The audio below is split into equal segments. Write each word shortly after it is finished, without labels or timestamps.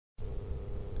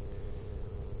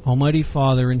Almighty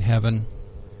Father in heaven,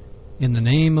 in the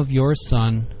name of your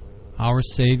Son, our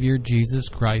Savior Jesus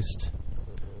Christ,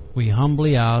 we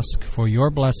humbly ask for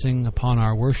your blessing upon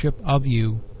our worship of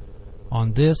you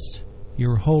on this,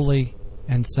 your holy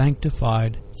and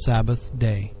sanctified Sabbath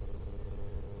day,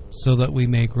 so that we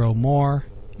may grow more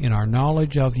in our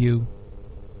knowledge of you,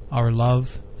 our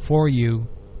love for you,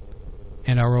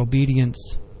 and our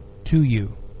obedience to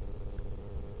you.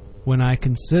 When I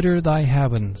consider thy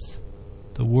heavens,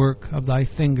 the work of thy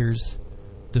fingers,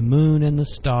 the moon and the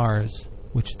stars,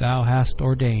 which thou hast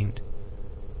ordained,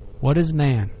 what is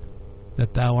man,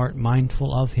 that thou art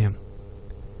mindful of him?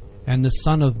 And the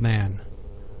Son of Man,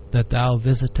 that thou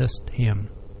visitest him?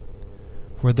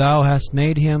 For thou hast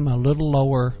made him a little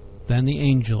lower than the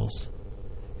angels,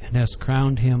 and hast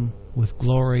crowned him with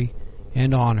glory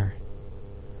and honor.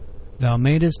 Thou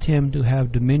madest him to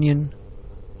have dominion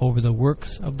over the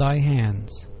works of thy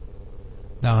hands.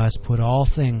 Thou hast put all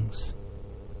things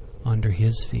under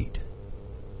his feet.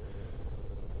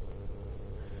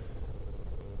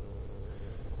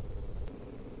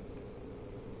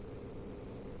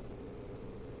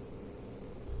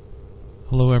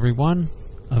 Hello everyone,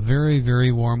 a very,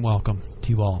 very warm welcome to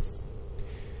you all.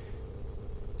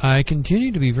 I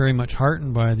continue to be very much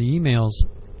heartened by the emails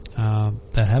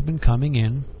that have been coming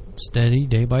in steady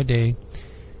day by day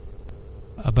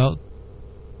about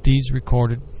these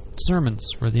recorded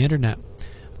sermons for the internet.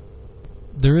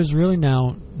 There is really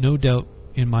now no doubt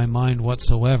in my mind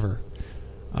whatsoever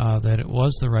that it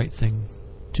was the right thing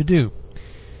to do,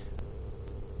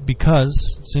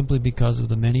 simply because of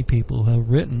the many people who have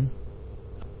written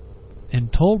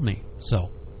and told me so,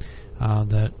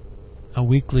 that a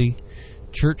weekly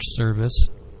church service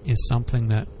is something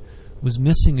that was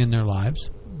missing in their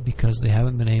lives because they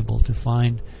haven't been able to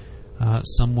find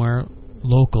somewhere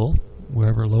local,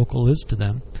 wherever local is to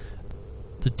them,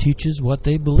 that teaches what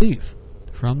they believe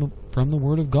from the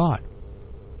Word of God.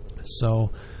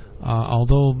 So,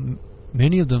 although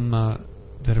many of them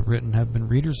that have written have been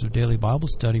readers of Daily Bible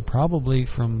Study, probably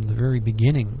from the very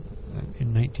beginning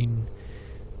in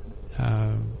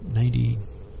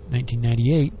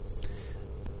 1998,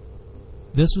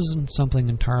 this wasn't something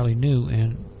entirely new,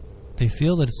 and they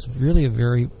feel that it's really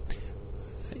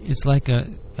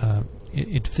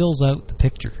it fills out the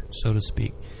picture, so to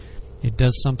speak. It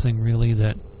does something really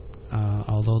that,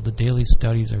 although the daily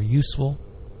studies are useful,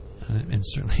 and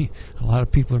certainly a lot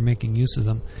of people are making use of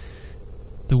them,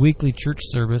 the weekly church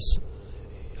service,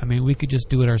 I mean, we could just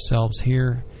do it ourselves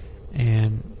here,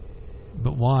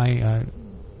 but why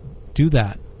do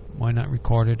that? Why not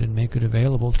record it and make it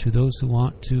available to those who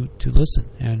want to listen?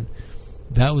 And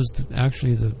that was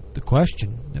actually the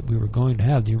question that we were going to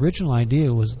have. The original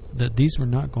idea was that these were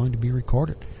not going to be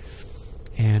recorded.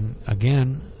 And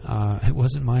again, it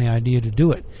wasn't my idea to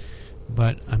do it.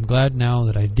 But I'm glad now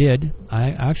that I did.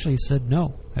 I actually said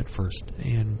no at first,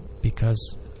 and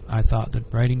because I thought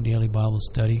that writing Daily Bible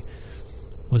Study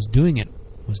was doing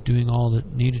all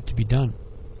that needed to be done.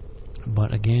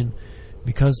 But again,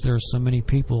 because there are so many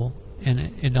people, and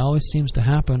it always seems to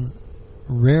happen,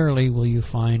 rarely will you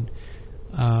find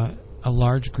a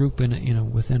large group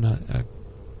within a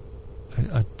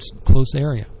close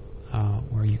area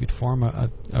where you could form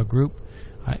a group.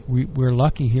 We're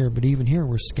lucky here, but even here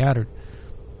we're scattered.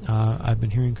 I've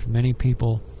been hearing from many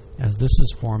people as this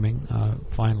is forming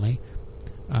finally.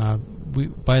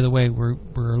 By the way, we're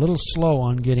a little slow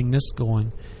on getting this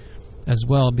going as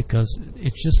well, because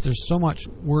it's just there's so much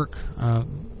work.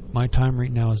 My time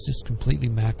right now is just completely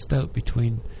maxed out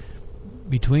between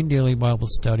Daily Bible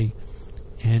Study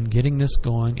and getting this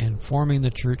going and forming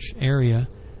the church area,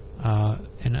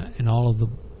 and all of the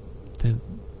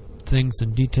things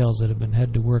and details that have been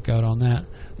had to work out on that.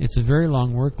 It's a very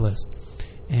long work list,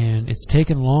 and it's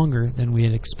taken longer than we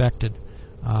had expected,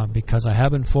 because I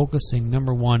have been focusing,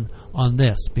 number one, on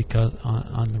this, because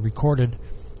on the recorded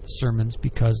sermons,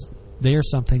 because they are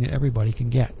something that everybody can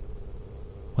get,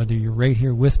 whether you're right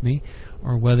here with me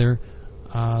or whether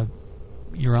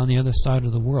you're on the other side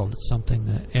of the world. It's something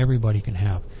that everybody can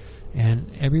have,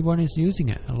 and everybody's using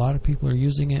it. A lot of people are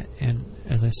using it, and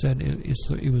as I said,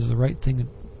 it was the right thing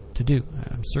to do.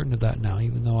 I'm certain of that now,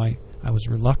 even though I was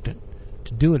reluctant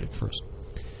to do it at first.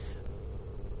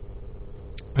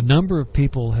 A number of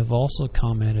people have also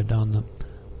commented on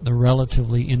the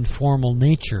relatively informal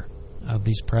nature of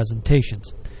these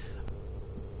presentations.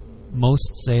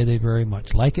 Most say they very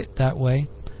much like it that way,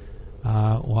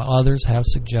 while others have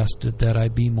suggested that I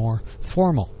be more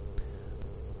formal,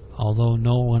 although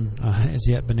no one has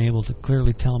yet been able to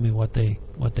clearly tell me what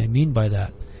they mean by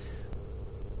that.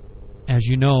 As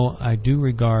you know, I do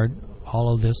regard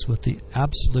all of this with the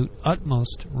absolute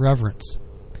utmost reverence,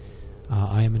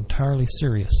 I am entirely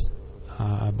serious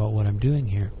about what I'm doing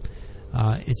here.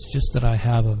 It's just that I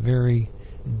have a very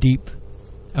deep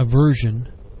aversion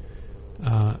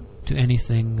to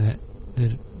anything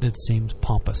that seems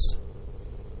pompous.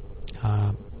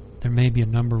 There may be a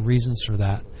number of reasons for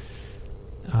that.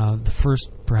 The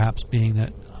first, perhaps, being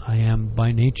that I am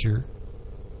by nature,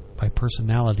 by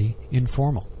personality,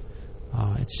 informal.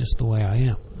 It's just the way I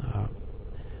am.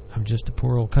 I'm just a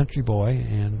poor old country boy,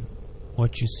 and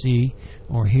what you see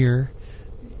or hear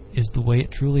is the way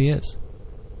it truly is.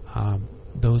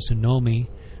 Those who know me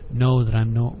know that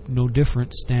I'm no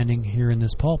different standing here in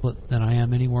this pulpit than I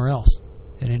am anywhere else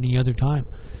at any other time.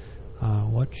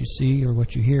 What you see or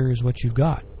what you hear is what you've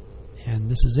got, and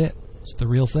this is it. It's the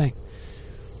real thing.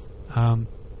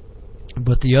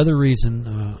 But the other reason,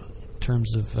 in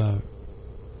terms of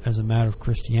as a matter of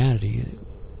Christianity,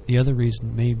 the other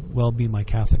reason may well be my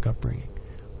Catholic upbringing.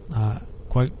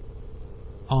 Quite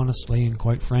honestly and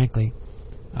quite frankly,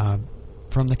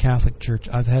 from the Catholic Church,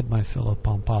 I've had my fill of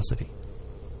pomposity.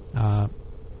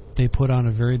 They put on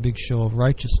a very big show of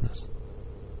righteousness.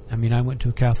 I mean, I went to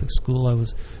a Catholic school.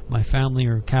 My family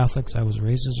are Catholics. I was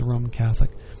raised as a Roman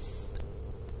Catholic.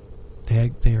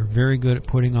 They are very good at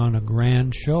putting on a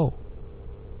grand show,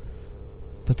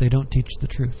 but they don't teach the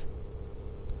truth.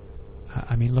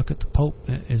 I mean, look at the Pope.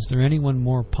 Is there anyone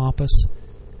more pompous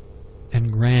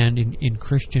and grand in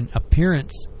Christian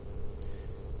appearance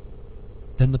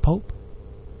than the Pope?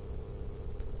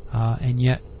 And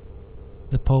yet,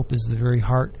 the Pope is the very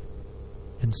heart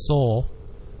and soul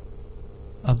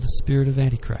of the spirit of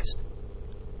Antichrist.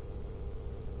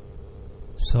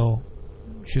 So,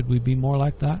 should we be more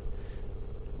like that?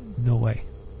 No way.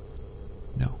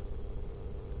 No.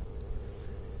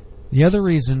 The other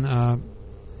reason,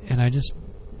 and I just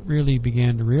really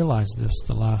began to realize this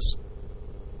the last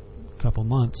couple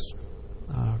months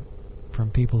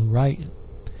from people who write,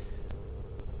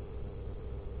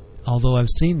 although I've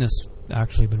seen this,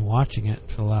 actually been watching it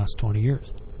for the last 20 years,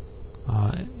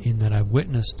 in that I've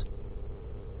witnessed.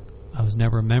 I was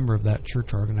never a member of that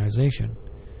church organization,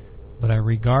 but I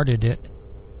regarded it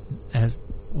as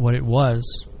what it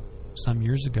was some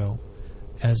years ago,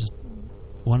 as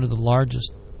one of the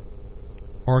largest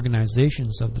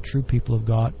organizations of the true people of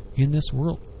God in this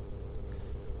world.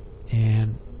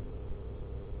 And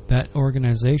that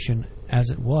organization, as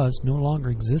it was, no longer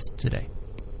exists today.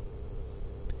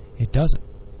 It doesn't.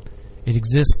 It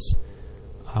exists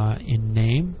in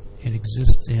name. It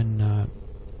exists in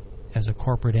as a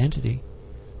corporate entity,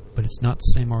 but it's not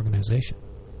the same organization.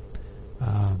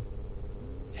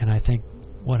 And I think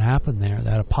what happened there,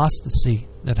 that apostasy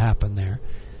that happened there,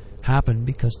 happened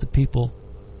because the people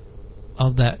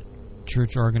of that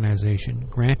church organization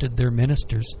granted their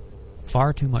ministers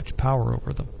far too much power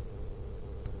over them.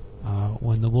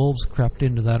 When the wolves crept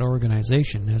into that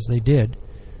organization, as they did,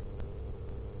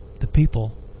 the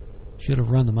people should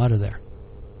have run them out of there.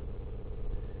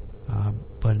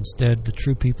 But instead, the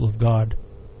true people of God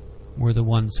were the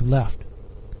ones who left.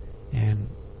 And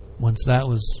once that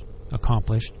was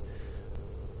accomplished,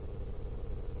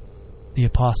 the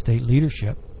apostate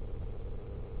leadership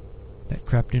that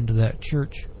crept into that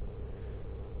church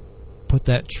put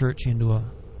that church into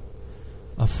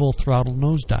a full throttle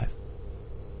nosedive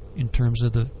in terms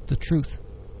of the truth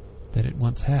that it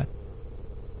once had.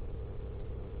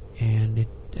 And it,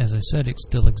 as I said, it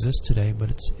still exists today,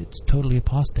 but it's totally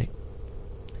apostate.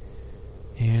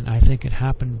 And I think it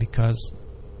happened because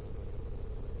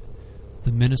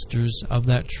the ministers of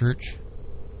that church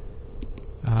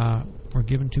were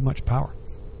given too much power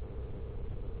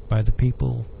by the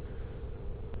people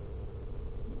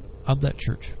of that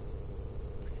church.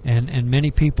 And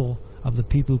many people of the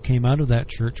people who came out of that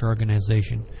church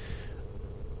organization,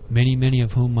 many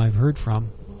of whom I've heard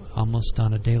from almost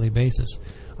on a daily basis,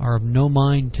 are of no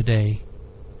mind today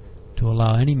to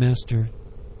allow any minister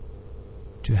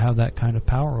to have that kind of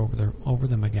power over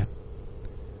them again.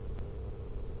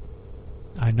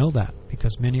 I know that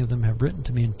because many of them have written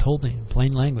to me and told me in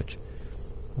plain language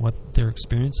what their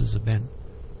experiences have been.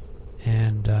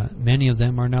 And many of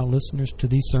them are now listeners to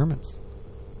these sermons,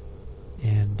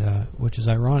 and which is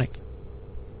ironic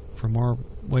for more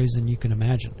ways than you can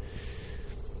imagine.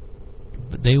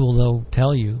 But they will, though,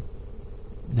 tell you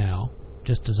now,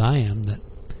 just as I am, that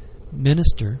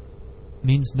minister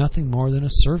means nothing more than a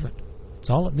servant.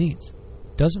 That's all it means.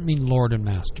 It doesn't mean Lord and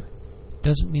Master. It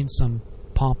doesn't mean some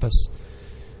pompous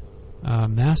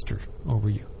master over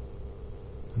you.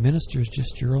 A minister is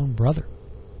just your own brother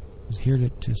who's here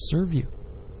to serve you.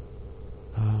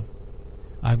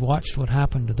 I've watched what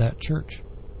happened to that church,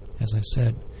 as I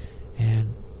said,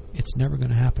 and it's never going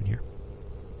to happen here.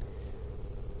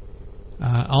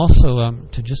 Also,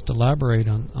 to just elaborate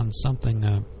on something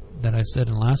that I said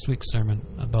in last week's sermon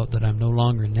about that I'm no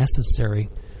longer necessary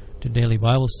to daily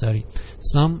Bible study,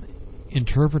 some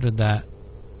interpreted that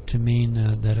to mean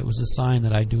that it was a sign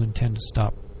that I do intend to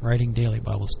stop writing daily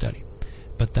Bible study.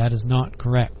 But that is not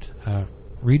correct.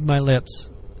 Read my lips,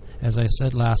 as I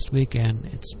said last week, and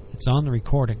it's on the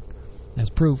recording as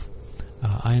proof.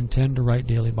 I intend to write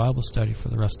daily Bible study for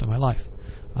the rest of my life,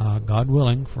 God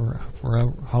willing, for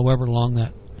however long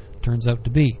that turns out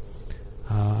to be.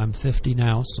 I'm 50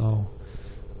 now, so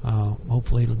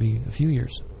hopefully it'll be a few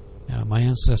years. My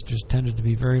ancestors tended to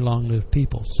be very long-lived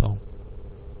people, so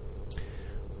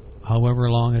however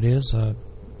long it is,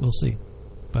 we'll see.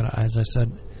 But as I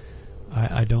said,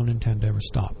 I don't intend to ever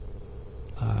stop.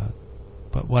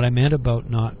 But what I meant about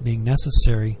not being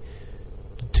necessary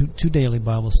to daily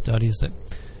Bible studies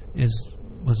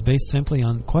was based simply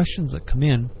on questions that come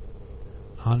in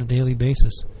on a daily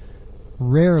basis.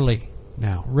 Rarely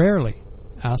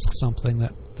ask something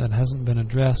that hasn't been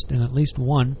addressed in at least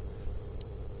one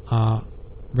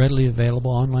readily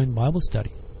available online Bible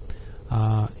study.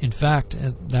 In fact,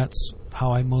 that's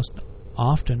how I most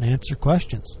often answer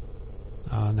questions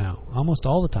now, almost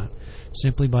all the time,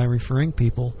 simply by referring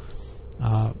people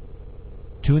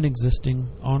to an existing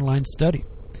online study.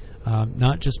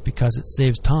 Not just because it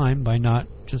saves time by not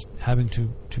just having to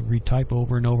retype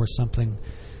over and over something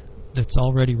that's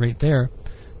already right there,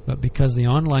 but because the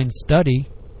online study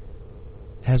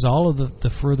has all of the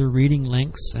further reading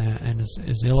links and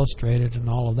is illustrated and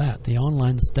all of that. The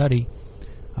online study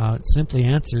simply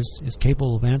is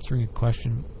capable of answering a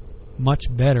question much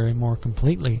better and more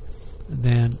completely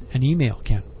than an email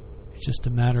can. It's just a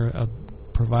matter of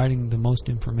providing the most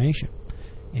information.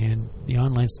 And the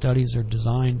online studies are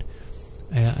designed,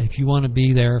 if you want to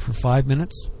be there for 5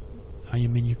 minutes,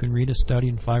 you can read a study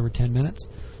in 5 or 10 minutes,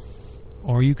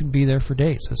 or you can be there for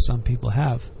days, as some people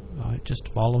have, just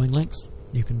following links.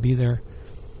 You can be there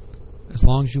as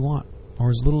long as you want, or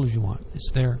as little as you want.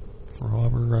 It's there for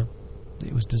however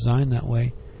it was designed that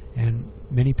way, and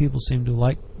many people seem to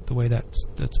like the way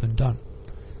that's been done.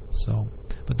 So,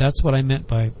 but that's what I meant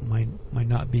by my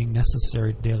not being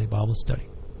necessary to daily Bible study.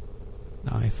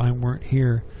 Now, if I weren't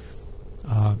here,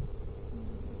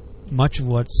 much of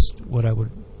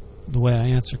the way I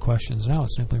answer questions now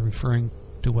is simply referring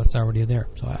to what's already there.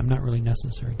 So I'm not really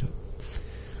necessary to it.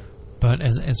 But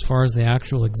as far as the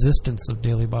actual existence of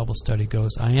daily Bible study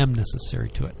goes, I am necessary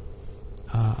to it.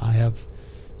 I have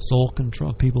sole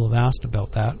control. People have asked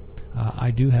about that.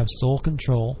 I do have sole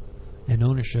control and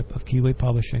ownership of Keyway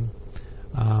Publishing.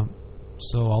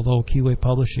 So although Keyway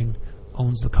Publishing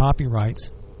owns the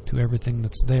copyrights to everything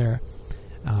that's there,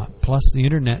 plus the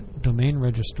internet domain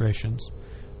registrations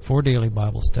for daily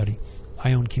Bible study,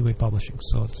 I own Keyway Publishing,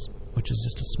 which is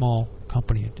just a small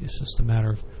company. It's just a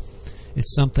matter of,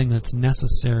 it's something that's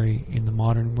necessary in the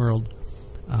modern world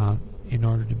in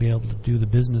order to be able to do the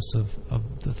business of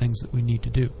the things that we need to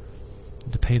do,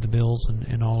 to pay the bills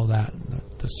and all of that, and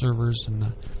the servers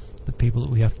and the people that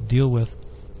we have to deal with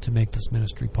to make this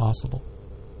ministry possible.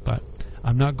 But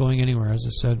I'm not going anywhere. As I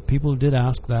said, people did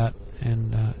ask that,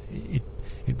 and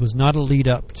it was not a lead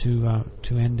up to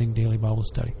ending daily Bible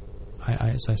study.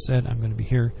 As I said, I'm going to be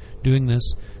here doing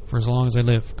this for as long as I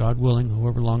live, God willing,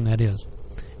 however long that is,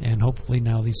 and hopefully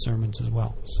now these sermons as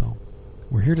well. So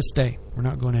we're here to stay. We're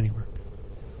not going anywhere.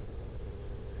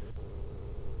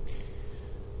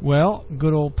 Well,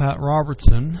 good old Pat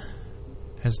Robertson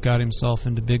has got himself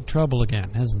into big trouble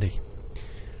again, hasn't he?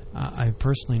 I've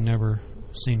personally never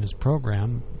seen his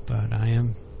program, but I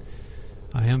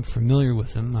am familiar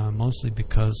with him, mostly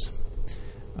because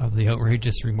of the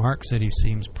outrageous remarks that he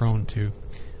seems prone to.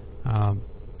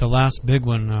 The last big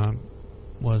one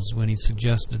was when he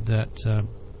suggested that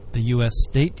the U.S.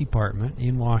 State Department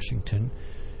in Washington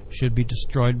should be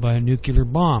destroyed by a nuclear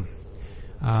bomb,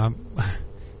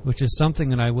 which is something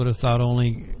that I would have thought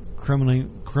only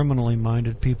criminally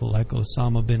minded people like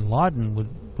Osama bin Laden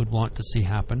would want to see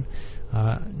happen.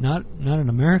 Not an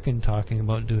American talking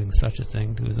about doing such a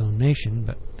thing to his own nation,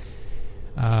 but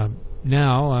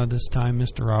now this time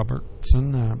Mr.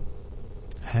 Robertson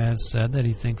has said that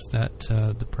he thinks that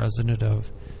the president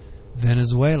of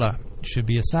Venezuela should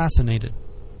be assassinated.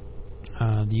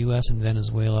 The U.S. and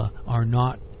Venezuela are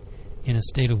not in a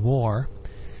state of war,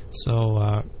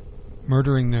 so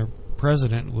murdering their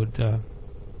president would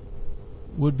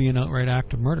be an outright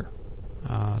act of murder.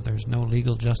 There's no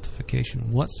legal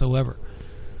justification whatsoever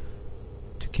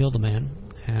to kill the man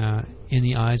in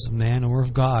the eyes of man or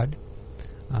of God.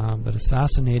 But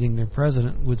assassinating their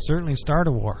president would certainly start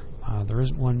a war. There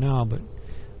isn't one now, but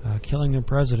killing their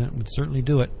president would certainly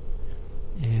do it.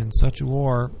 And such a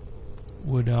war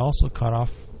would also cut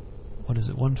off,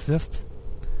 1/5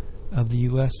 of the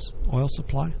U.S. oil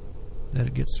supply that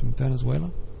it gets from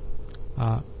Venezuela,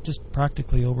 just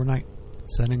practically overnight,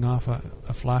 setting off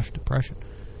a flash depression.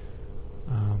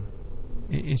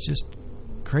 It's just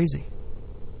crazy.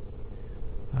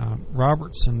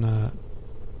 Robertson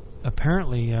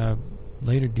apparently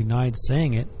later denied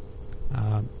saying it,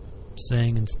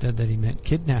 saying instead that he meant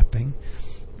kidnapping,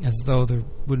 as though there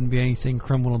wouldn't be anything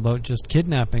criminal about just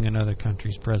kidnapping another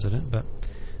country's president. But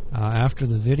after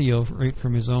the video, right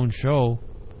from his own show,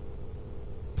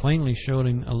 plainly showed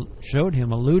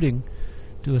him alluding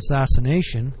to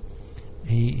assassination,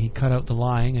 he cut out the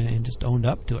lying and just owned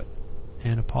up to it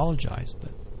and apologized.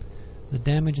 But the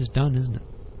damage is done, isn't it?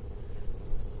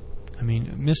 I mean,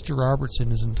 Mr.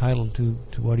 Robertson is entitled to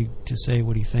say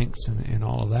what he thinks and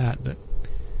all of that, but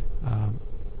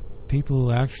people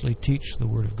who actually teach the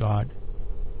Word of God,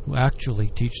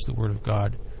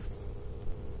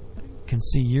 can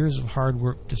see years of hard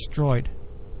work destroyed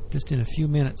just in a few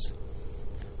minutes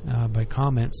by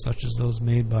comments such as those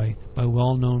made by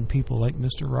well-known people like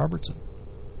Mr. Robertson,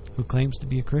 who claims to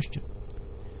be a Christian.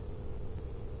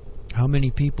 How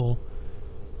many people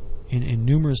in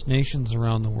numerous nations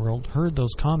around the world heard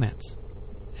those comments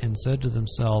and said to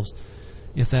themselves,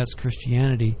 if that's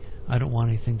Christianity, I don't want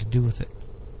anything to do with it?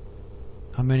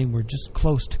 How many were just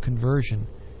close to conversion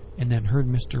and then heard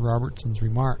Mr. Robertson's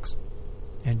remarks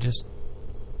and just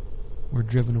were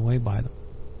driven away by them?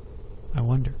 I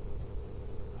wonder.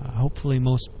 Hopefully,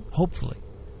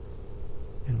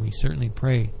 and we certainly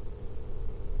pray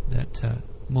that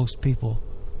most people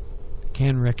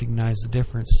can recognize the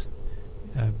difference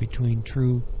between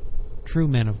true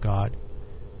men of God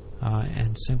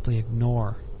and simply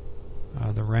ignore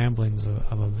the ramblings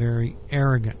of a very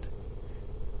arrogant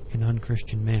and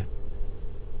unchristian man.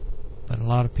 But a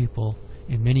lot of people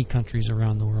in many countries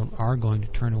around the world are going to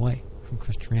turn away from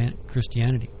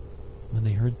Christianity when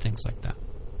they heard things like that.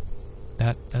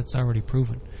 That's already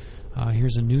proven.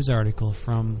 Here's a news article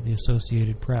from the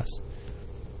Associated Press.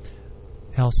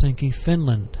 Helsinki,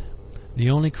 Finland.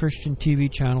 The only Christian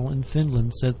TV channel in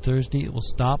Finland said Thursday it will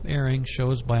stop airing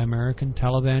shows by American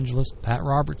televangelist Pat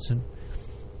Robertson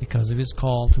because of his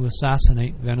call to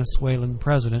assassinate Venezuelan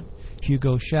President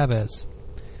Hugo Chavez.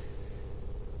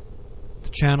 The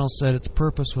channel said its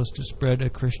purpose was to spread a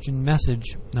Christian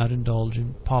message, not indulge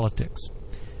in politics.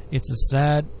 It's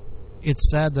sad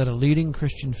that a leading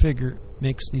Christian figure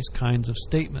makes these kinds of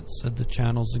statements, said the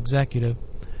channel's executive.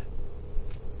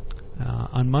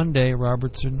 On Monday,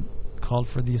 Robertson called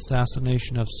for the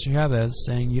assassination of Chavez,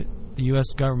 saying the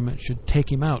U.S. government should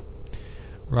take him out.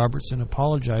 Robertson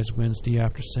apologized Wednesday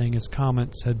after saying his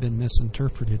comments had been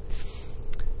misinterpreted.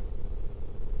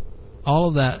 All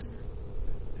of that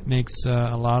makes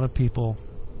a lot of people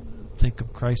think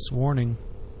of Christ's warning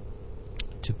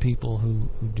to people who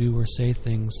do or say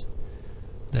things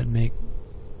that make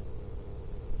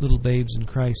little babes in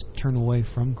Christ turn away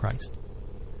from Christ.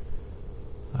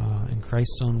 In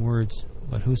Christ's own words,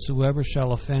 but whosoever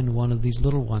shall offend one of these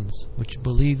little ones which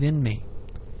believe in me,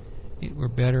 it were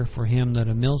better for him that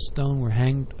a millstone were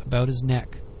hanged about his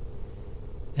neck,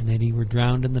 and that he were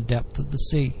drowned in the depth of the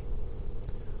sea.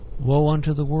 Woe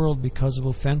unto the world because of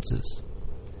offenses,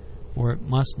 for it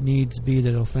must needs be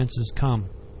that offenses come.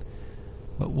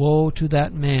 But woe to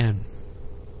that man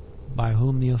by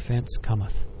whom the offense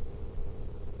cometh.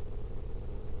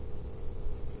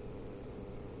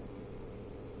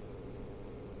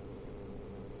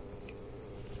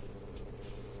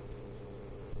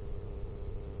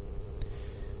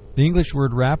 The English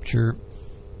word rapture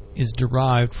is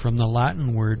derived from the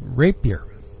Latin word rapier,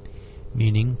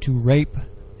 meaning to rape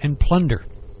and plunder,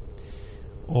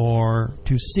 or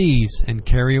to seize and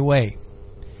carry away.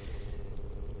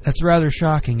 That's rather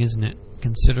shocking, isn't it,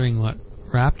 considering what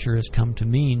rapture has come to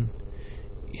mean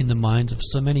in the minds of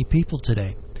so many people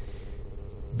today.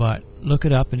 But look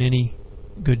it up in any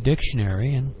good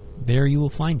dictionary, and there you will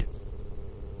find it.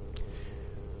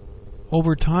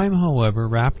 Over time, however,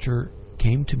 rapture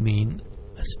came to mean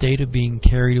a state of being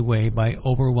carried away by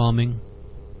overwhelming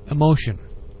emotion.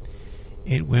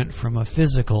 It went from a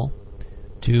physical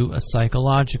to a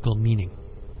psychological meaning.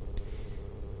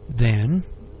 Then,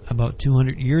 about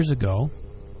 200 years ago,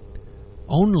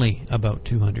 only about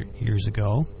 200 years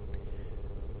ago,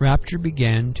 rapture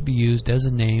began to be used as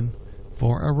a name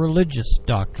for a religious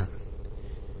doctrine,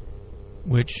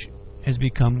 which has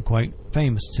become quite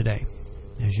famous today,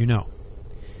 as you know.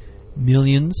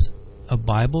 Millions of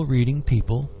Bible-reading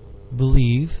people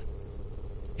believe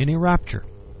in a rapture,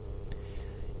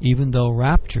 even though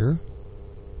rapture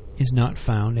is not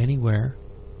found anywhere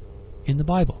in the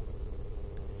Bible.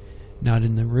 not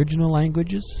in the original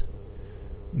languages,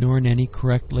 nor in any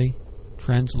correctly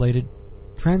translated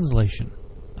translation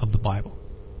of the Bible.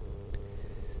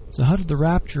 So how did the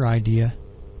rapture idea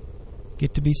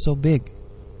get to be so big?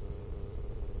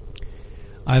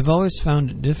 I've always found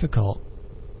it difficult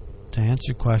to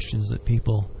answer questions that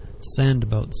people send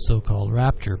about the so-called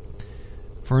rapture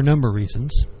for a number of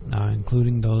reasons,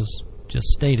 including those just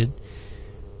stated.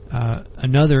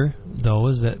 Another, though,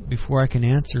 is that before I can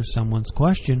answer someone's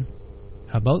question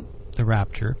about the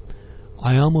rapture,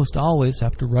 I almost always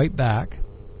have to write back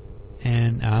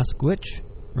and ask which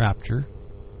rapture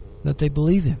that they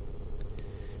believe in,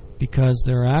 because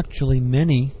there are actually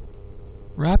many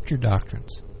rapture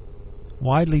doctrines,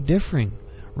 widely differing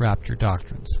rapture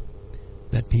doctrines,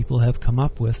 that people have come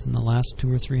up with in the last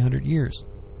 200 or 300 years.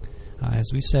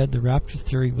 As we said, the rapture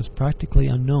theory was practically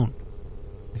unknown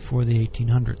before the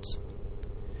 1800s.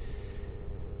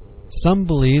 Some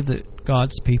believe that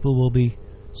God's people will be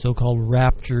so-called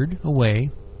raptured away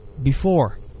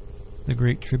before the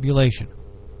Great Tribulation,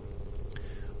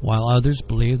 while others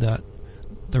believe that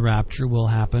the rapture will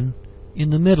happen in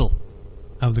the middle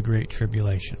of the Great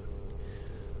Tribulation,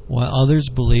 while others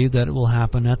believe that it will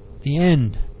happen at the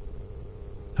end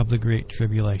of the Great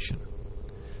Tribulation.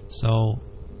 So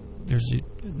there's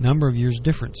a number of years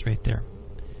difference right there.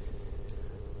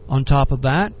 On top of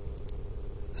that,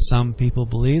 some people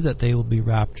believe that they will be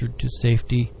raptured to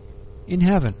safety in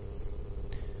heaven,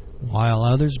 while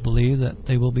others believe that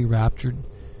they will be raptured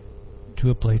to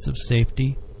a place of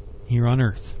safety here on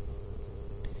earth.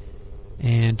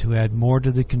 And to add more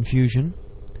to the confusion,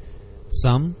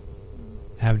 some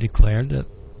have declared that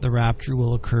the rapture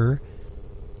will occur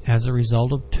as a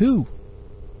result of 2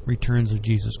 returns of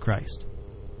Jesus Christ.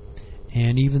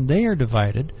 And even they are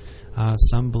divided.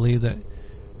 Some believe that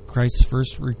Christ's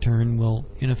first return will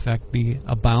in effect be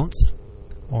a bounce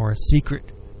or a secret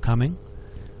coming,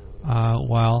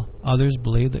 while others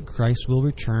believe that Christ will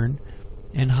return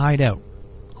and hide out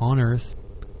on earth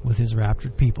with his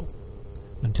raptured people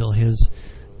until his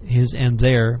and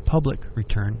their public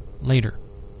return later.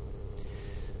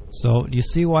 So do you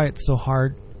see why it's so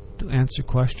hard to answer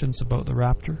questions about the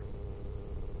rapture?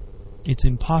 It's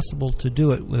impossible to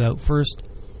do it without first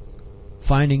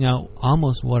finding out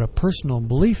almost what a personal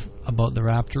belief about the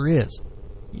rapture is.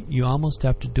 You almost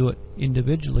have to do it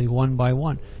individually, one by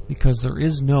one, because there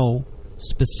is no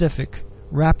specific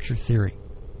rapture theory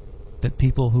that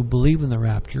people who believe in the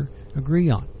rapture agree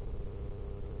on.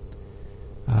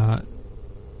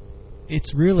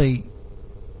 It's really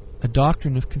a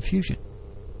doctrine of confusion.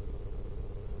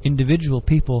 Individual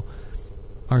people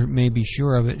may be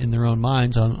sure of it in their own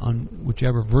minds on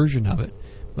whichever version of it,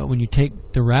 but when you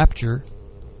take the rapture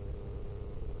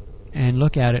and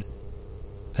look at it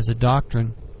as a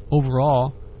doctrine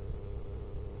overall,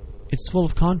 it's full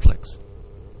of conflicts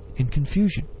and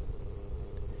confusion.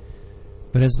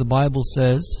 But as the Bible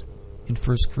says in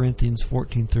 1 Corinthians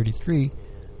 14:33,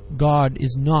 God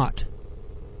is not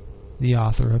the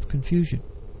author of confusion.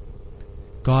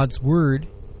 God's word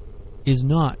is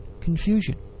not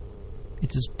confusion.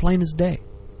 It's as plain as day.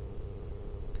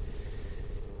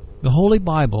 The Holy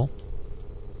Bible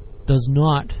does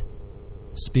not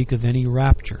speak of any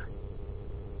rapture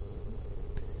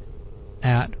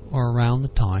at or around the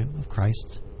time of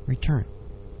Christ's return.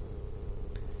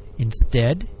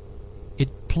 Instead,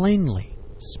 it plainly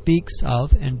speaks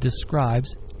of and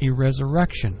describes a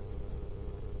resurrection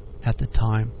at the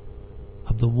time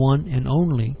of the one and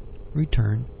only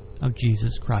return of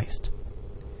Jesus Christ.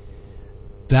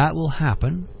 That will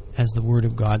happen, as the Word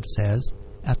of God says,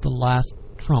 at the last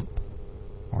trump,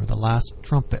 or the last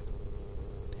trumpet.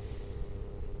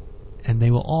 And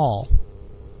they will all,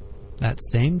 that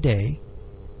same day,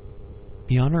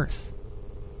 be on earth.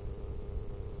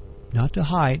 Not to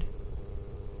hide,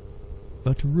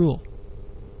 but to rule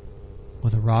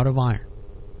with a rod of iron,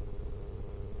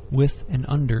 with and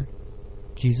under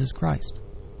Jesus Christ.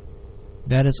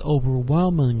 That is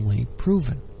overwhelmingly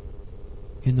proven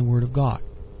in the Word of God.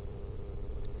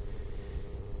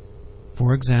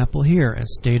 For example, here,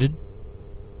 as stated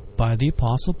by the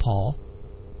Apostle Paul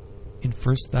in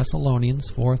 1 Thessalonians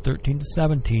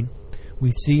 4:13-17,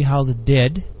 we see how the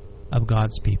dead of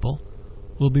God's people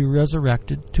will be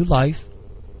resurrected to life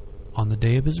on the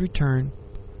day of his return,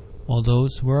 while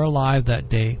those who are alive that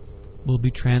day will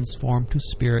be transformed to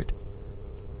spirit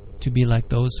to be like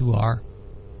those who are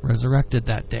resurrected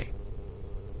that day.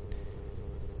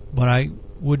 But I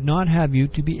would not have you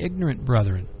to be ignorant,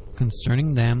 brethren,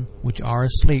 concerning them which are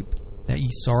asleep, that ye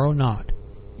sorrow not,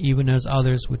 even as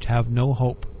others which have no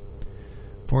hope.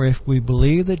 For if we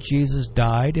believe that Jesus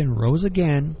died and rose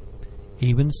again,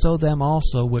 even so them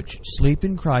also which sleep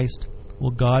in Christ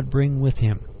will God bring with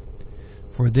him.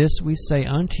 For this we say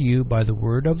unto you by the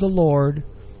word of the Lord,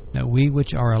 that we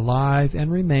which are alive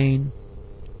and remain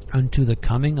unto the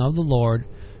coming of the Lord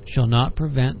shall not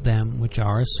prevent them which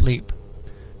are asleep.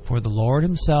 For the Lord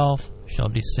himself shall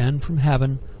descend from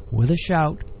heaven with a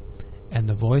shout, and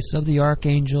the voice of the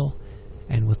archangel,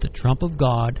 and with the trump of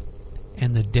God,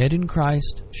 and the dead in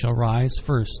Christ shall rise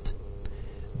first.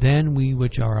 Then we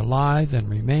which are alive and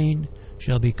remain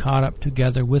shall be caught up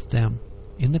together with them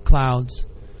in the clouds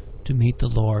to meet the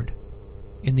Lord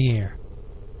in the air.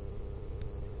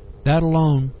 That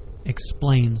alone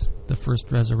explains the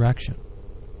first resurrection.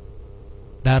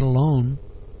 That alone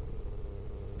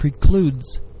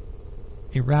precludes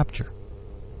a rapture,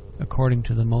 according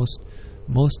to the most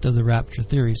of the rapture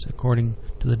theories, according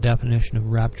to the definition of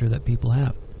rapture that people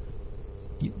have.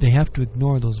 They have to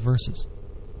ignore those verses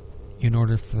in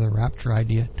order for the rapture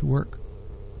idea to work.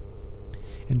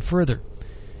 And further,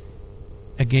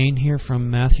 again here from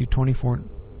Matthew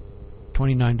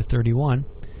 24:29 to 31,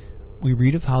 we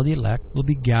read of how the elect will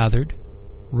be gathered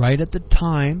right at the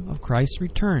time of Christ's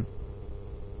return,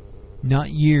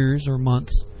 not years or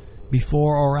months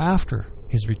before or after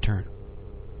his return,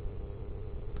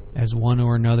 as one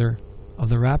or another of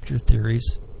the rapture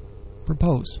theories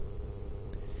propose.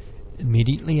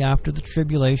 Immediately after the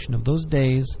tribulation of those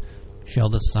days shall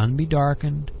the sun be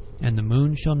darkened, and the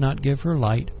moon shall not give her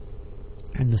light,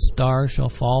 and the stars shall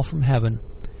fall from heaven,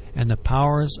 and the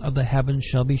powers of the heavens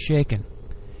shall be shaken.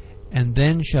 And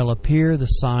then shall appear the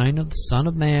sign of the Son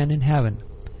of Man in heaven,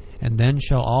 and then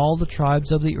shall all the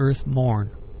tribes of the earth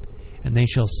mourn, and they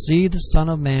shall see the Son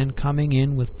of Man coming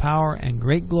in with power and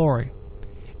great glory,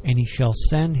 and he shall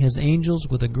send his angels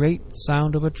with a great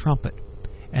sound of a trumpet,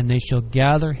 and they shall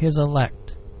gather his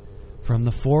elect from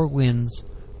the four winds,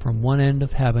 from one end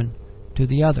of heaven to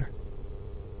the other.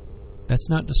 That's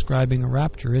not describing a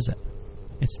rapture, is it?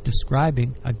 It's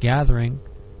describing a gathering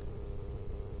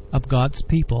of God's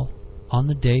people on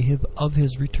the day of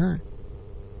his return.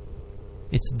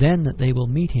 It's then that they will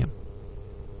meet him,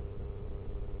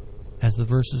 as the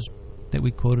verses that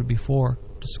we quoted before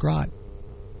describe.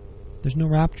 There's no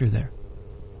rapture there.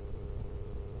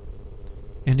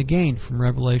 And again, from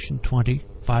Revelation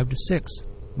 20:5-6,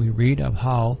 we read of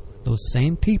how those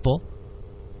same people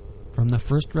from the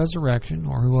first resurrection,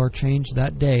 or who are changed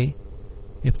that day,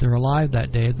 if they're alive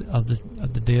that day of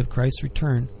the day of Christ's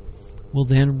return, will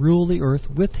then rule the earth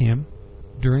with him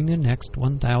during the next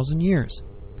 1,000 years.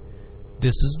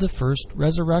 This is the first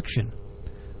resurrection.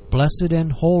 Blessed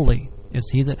and holy is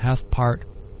he that hath part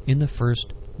in the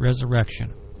first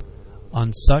resurrection.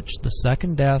 On such the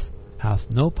second death hath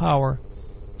no power,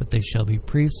 but they shall be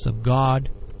priests of God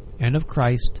and of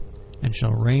Christ, and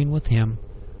shall reign with him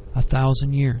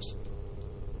 1,000 years.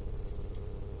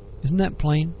 Isn't that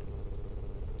plain?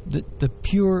 The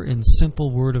pure and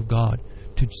simple Word of God,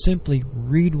 to simply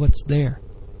read what's there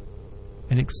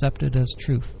and accept it as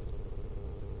truth.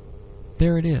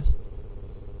 There it is.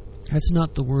 That's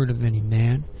not the word of any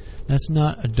man. That's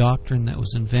not a doctrine that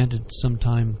was invented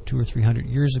sometime 200 or 300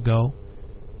 years ago,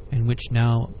 and which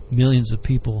now millions of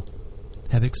people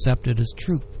have accepted as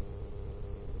truth.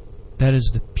 That is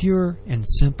the pure and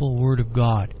simple Word of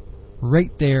God,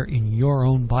 right there in your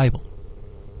own Bible.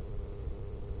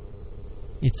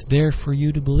 It's there for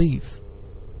you to believe,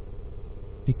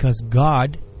 because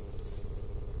God's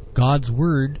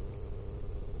Word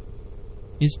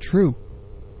is true.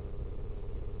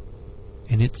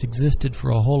 And it's existed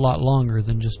for a whole lot longer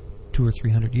than just 200 or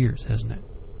 300 years, hasn't it?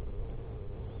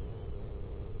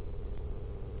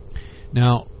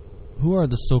 Now, who are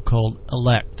the so-called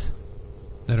elect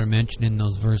that are mentioned in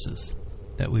those verses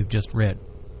that we've just read?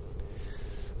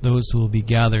 Those who will be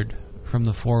gathered from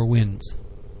the four winds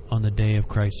on the day of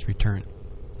Christ's return.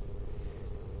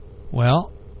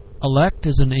 Well, elect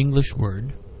is an English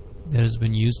word that has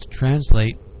been used to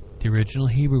translate the original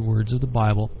Hebrew words of the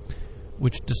Bible,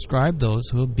 which describe those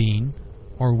who have been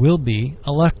or will be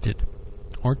elected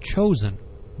or chosen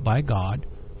by God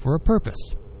for a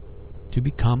purpose, to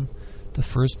become the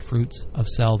first fruits of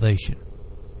salvation.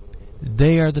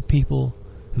 They are the people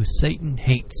who Satan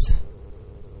hates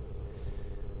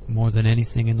more than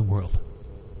anything in the world.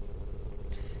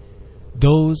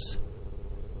 Those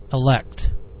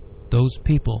elect, those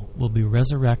people will be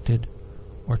resurrected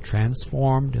or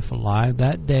transformed, if alive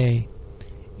that day,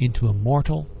 into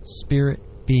immortal spirit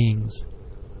beings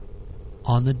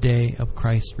on the day of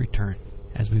Christ's return,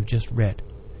 as we've just read.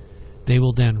 They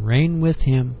will then reign with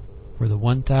him for the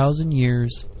 1,000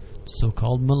 years,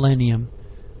 so-called millennium,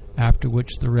 after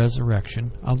which the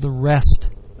resurrection of the rest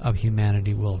of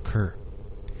humanity will occur.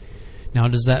 Now,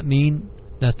 does that mean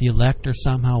that the elect are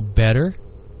somehow better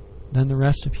than the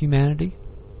rest of humanity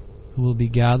who will be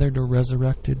gathered or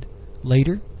resurrected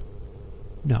later?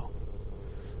 No.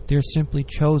 They're simply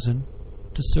chosen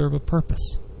to serve a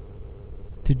purpose,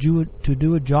 to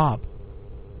do a job.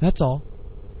 That's all.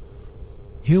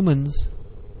 Humans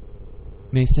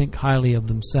may think highly of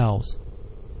themselves,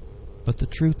 but the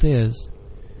truth is,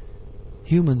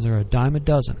 humans are a dime a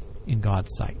dozen in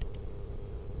God's sight.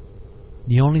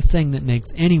 The only thing that makes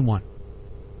anyone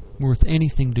worth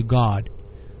anything to God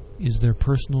is their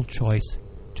personal choice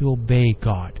to obey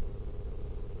God.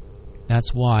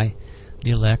 That's why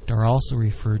the elect are also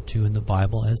referred to in the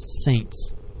Bible as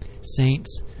saints.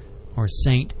 Saints, or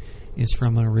saint, is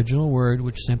from an original word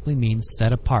which simply means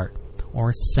set apart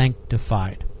or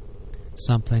sanctified,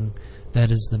 something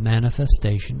that is the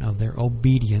manifestation of their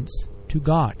obedience to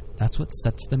God. That's what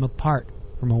sets them apart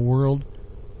from a world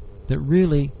that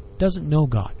really doesn't know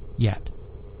God yet.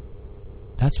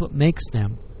 That's what makes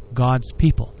them God's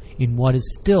people in what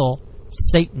is still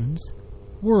Satan's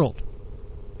world.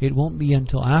 It won't be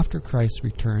until after Christ's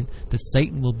return that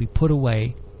Satan will be put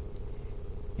away,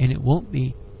 and it won't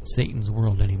be Satan's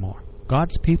world anymore.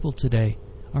 God's people today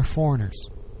are foreigners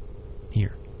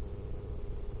here.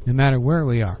 No matter where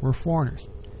we are, we're foreigners.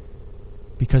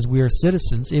 Because we are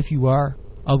citizens. If you are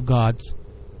of God's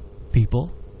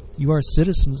people, you are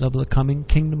citizens of the coming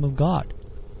kingdom of God.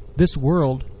 This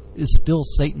world is still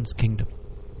Satan's kingdom.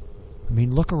 I mean,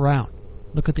 look around.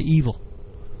 Look at the evil.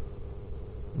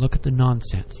 Look at the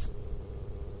nonsense.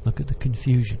 Look at the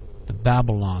confusion, the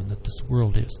Babylon that this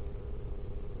world is.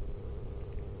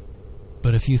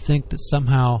 But if you think that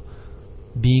somehow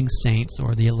being saints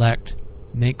or the elect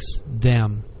makes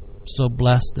them so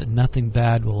blessed that nothing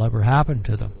bad will ever happen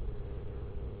to them,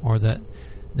 or that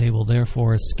they will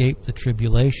therefore escape the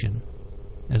tribulation,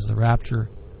 as the rapture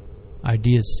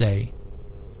ideas say,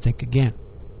 think again.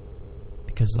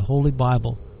 Because the Holy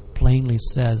Bible plainly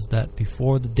says that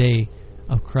before the day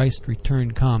of Christ's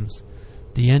return comes,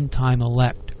 the end-time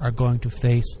elect are going to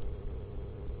face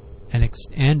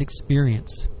and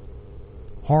experience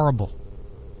horrible,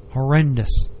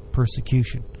 horrendous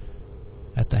persecution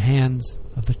at the hands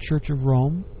of the Church of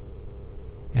Rome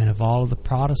and of all of the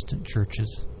Protestant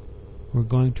churches who are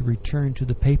going to return to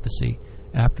the papacy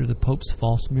after the Pope's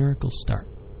false miracles start.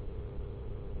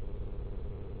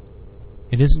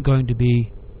 It isn't going to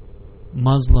be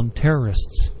Muslim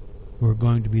terrorists who are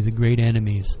going to be the great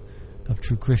enemies of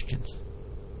true Christians.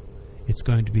 It's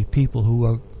going to be people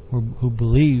who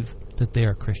believe that they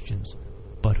are Christians,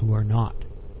 but who are not.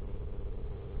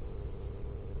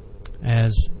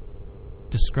 As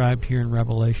described here in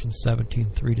Revelation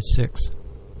 17:3-6,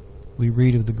 we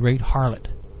read of the great harlot,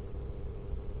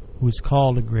 who is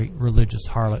called a great religious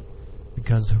harlot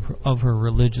because of her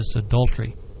religious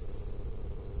adultery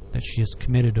that she has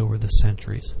committed over the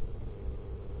centuries,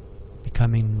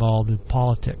 becoming involved in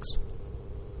politics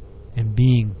and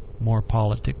being more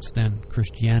politics than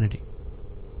Christianity.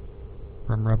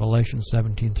 From Revelation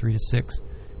 17:3-6,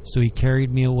 so he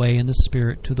carried me away in the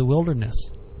spirit to the wilderness,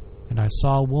 and I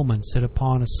saw a woman sit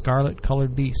upon a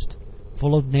scarlet-colored beast,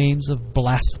 full of names of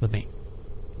blasphemy,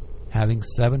 having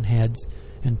 7 heads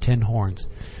and 10 horns.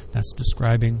 That's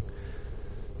describing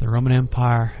the Roman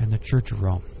Empire and the Church of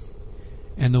Rome.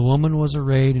 And the woman was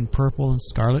arrayed in purple and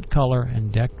scarlet color,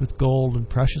 and decked with gold and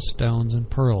precious stones and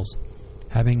pearls,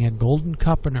 having a golden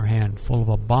cup in her hand, full of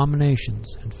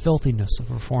abominations and filthiness of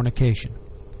her fornication.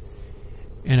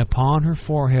 And upon her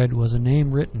forehead was a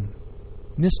name written,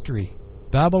 Mystery,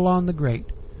 Babylon the Great,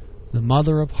 the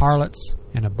mother of harlots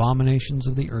and abominations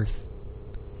of the earth.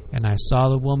 And I saw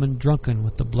the woman drunken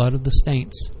with the blood of the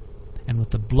saints, and with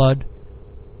the blood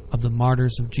of the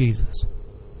martyrs of Jesus.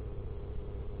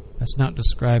 That's not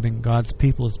describing God's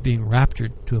people as being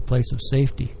raptured to a place of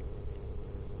safety,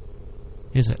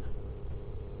 is it?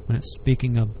 When it's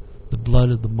speaking of the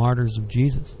blood of the martyrs of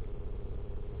Jesus,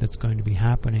 that's going to be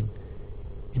happening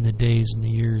in the days and the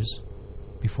years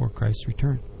before Christ's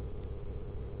return.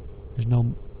 There's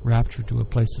no rapture to a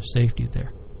place of safety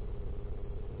there.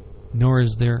 Nor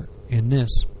is there in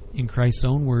this, in Christ's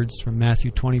own words from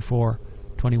Matthew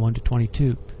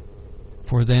 24:21-22,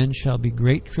 for then shall be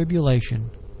great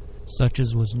tribulation, such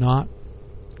as was not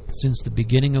since the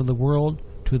beginning of the world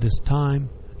to this time,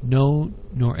 no,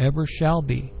 nor ever shall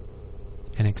be.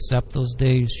 And except those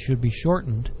days should be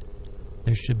shortened,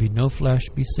 there should be no flesh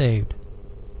be saved.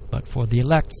 But for the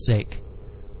elect's sake,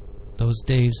 those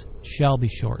days shall be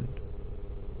shortened.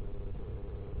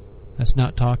 That's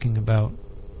not talking about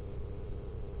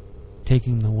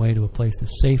taking them away to a place of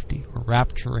safety or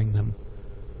rapturing them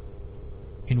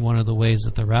in one of the ways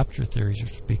that the rapture theories are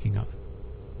speaking of.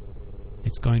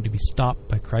 It's going to be stopped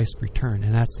by Christ's return,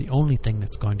 and that's the only thing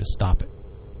that's going to stop it.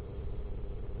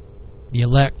 The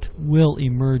elect will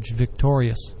emerge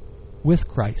victorious with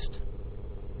Christ.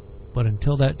 But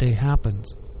until that day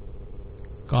happens,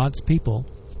 God's people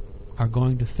are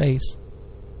going to face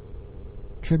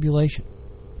tribulation,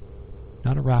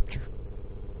 not a rapture.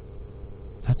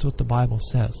 That's what the Bible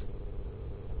says.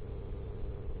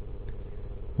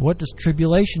 What does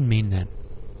tribulation mean then?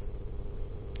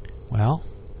 Well,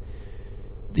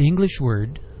 the English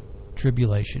word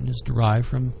tribulation is derived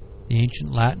from the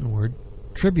ancient Latin word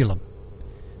tribulum,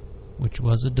 which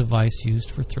was a device used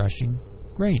for threshing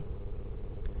grain.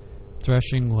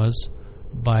 Threshing was,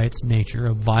 by its nature,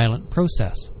 a violent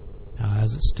process,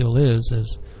 as it still is,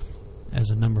 as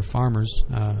a number of farmers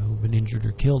who've been injured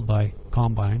or killed by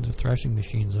combines or threshing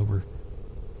machines over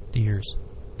the years.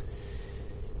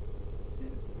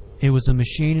 It was a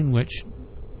machine in which,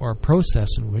 or a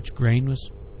process in which, grain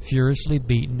was furiously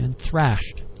beaten and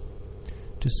thrashed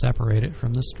to separate it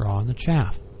from the straw and the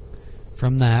chaff.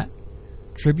 From that,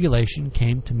 tribulation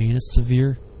came to mean a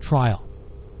severe trial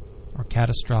or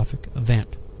catastrophic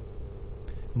event.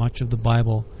 Much of the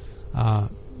Bible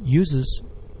uses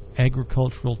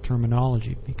agricultural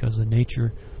terminology because the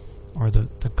nature or the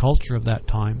culture of that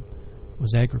time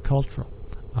was agricultural.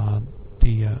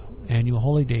 The annual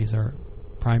holy days are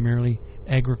primarily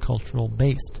agricultural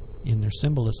based in their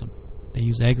symbolism. They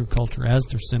use agriculture as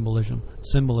their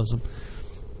symbolism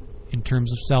in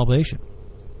terms of salvation,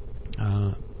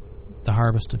 the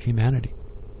harvest of humanity.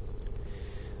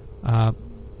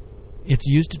 It's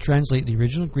used to translate the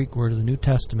original Greek word of the New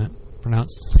Testament,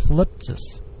 pronounced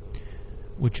thlipsis,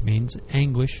 which means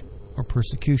anguish or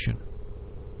persecution.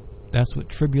 That's what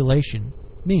tribulation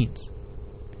means.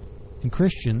 And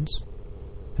Christians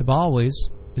have always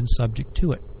been subject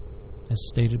to it, as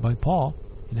stated by Paul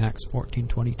in Acts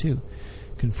 14:22,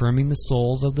 confirming the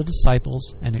souls of the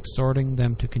disciples and exhorting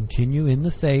them to continue in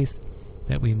the faith,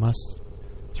 that we must,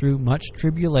 through much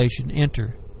tribulation,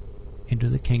 enter into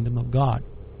the kingdom of God.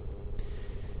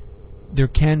 There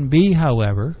can be,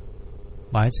 however,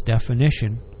 by its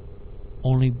definition,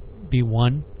 only be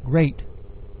one great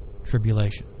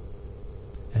tribulation.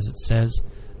 As it says,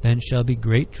 then shall be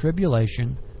great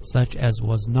tribulation, such as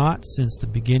was not since the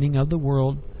beginning of the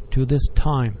world to this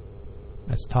time.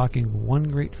 That's talking of one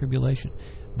great tribulation.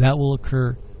 That will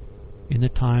occur in the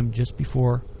time just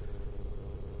before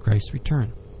Christ's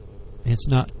return. It's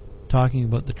not talking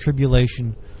about the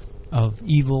tribulation of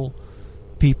evil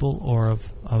people or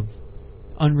of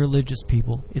unreligious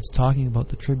people. It's talking about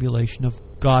the tribulation of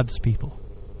God's people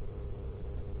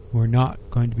who are not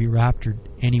going to be raptured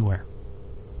anywhere.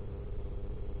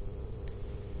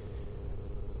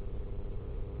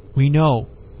 We know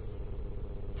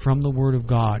from the Word of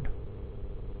God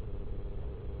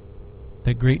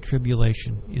that great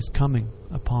tribulation is coming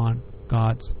upon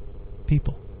God's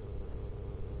people.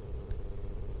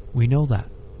 We know that.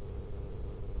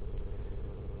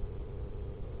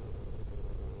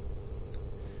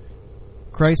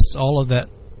 Christ's Olivet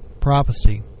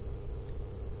prophecy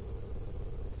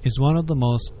is one of the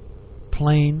most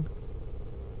plain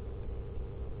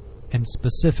and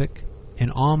specific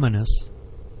and ominous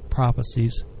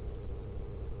prophecies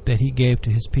that he gave to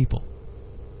his people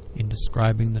in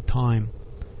describing the time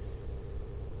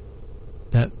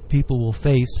that people will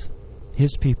face,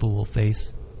 his people will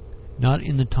face, not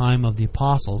in the time of the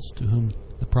apostles to whom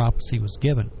the prophecy was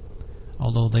given,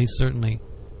 although they certainly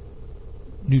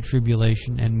knew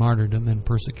tribulation and martyrdom and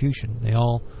persecution. They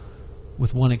all,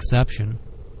 with one exception,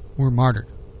 were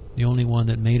martyred. The only one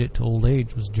that made it to old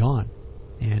age was John,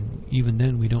 and even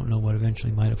then we don't know what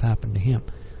eventually might have happened to him,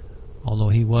 although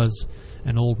he was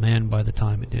an old man by the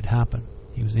time it did happen.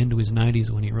 He was into his 90s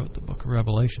when he wrote the book of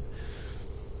Revelation.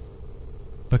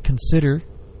 But consider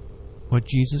what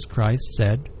Jesus Christ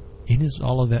said in his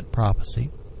Olivet prophecy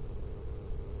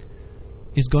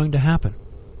is going to happen,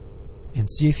 and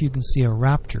see if you can see a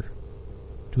rapture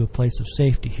to a place of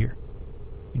safety here,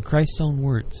 in Christ's own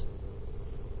words.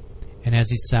 And as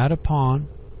he sat upon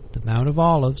the Mount of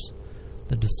Olives,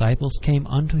 the disciples came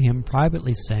unto him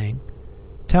privately, saying,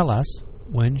 Tell us,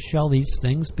 when shall these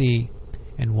things be,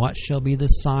 and what shall be the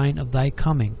sign of thy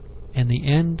coming, and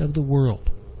the end of the world?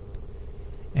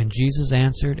 And Jesus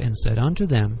answered and said unto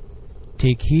them,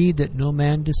 Take heed that no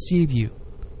man deceive you,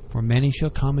 for many shall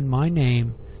come in my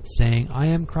name, saying, I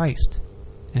am Christ,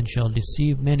 and shall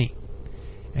deceive many.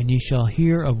 And ye shall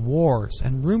hear of wars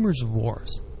and rumors of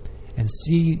wars, and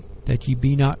see that ye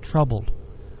be not troubled.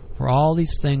 For all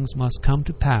these things must come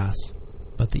to pass,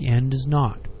 but the end is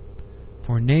not.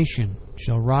 For nation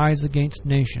shall rise against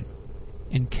nation,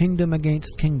 and kingdom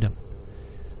against kingdom.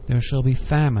 there shall be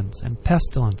famines and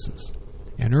pestilences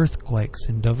and earthquakes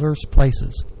in diverse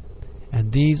places,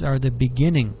 and these are the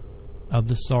beginning of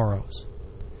the sorrows.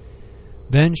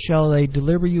 Then shall they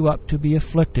deliver you up to be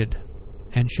afflicted,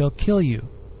 and shall kill you,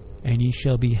 and ye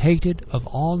shall be hated of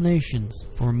all nations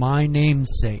for my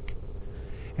name's sake.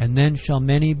 And then shall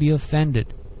many be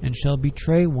offended, and shall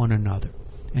betray one another,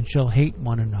 and shall hate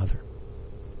one another.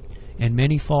 And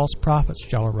many false prophets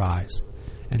shall arise,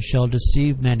 and shall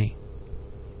deceive many.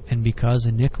 And because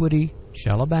iniquity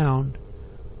shall abound,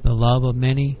 the love of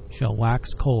many shall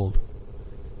wax cold.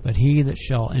 But he that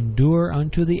shall endure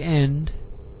unto the end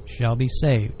shall be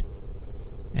saved.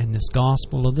 And this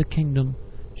gospel of the kingdom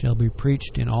shall be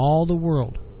preached in all the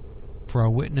world for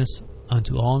a witness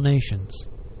unto all nations,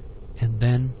 and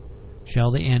then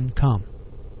shall the end come.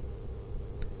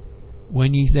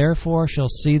 When ye therefore shall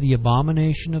see the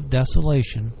abomination of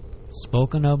desolation,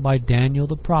 spoken of by Daniel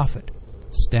the prophet,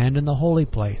 stand in the holy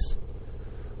place,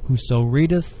 whoso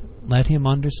readeth, let him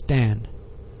understand.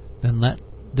 Then let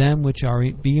them which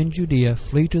be in Judea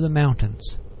flee to the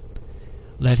mountains.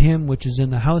 Let him which is in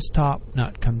the housetop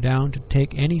not come down to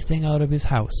take anything out of his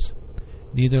house,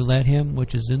 neither let him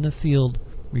which is in the field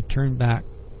return back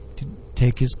to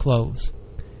take his clothes.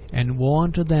 And woe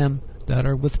unto them that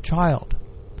are with child,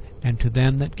 and to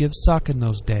them that give suck in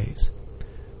those days.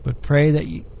 But pray that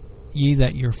ye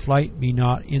that your flight be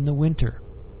not in the winter,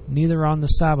 neither on the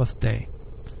Sabbath day,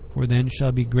 for then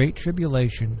shall be great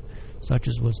tribulation, such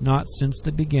as was not since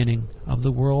the beginning of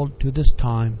the world to this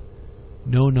time,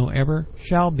 no ever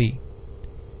shall be.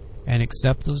 And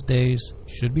except those days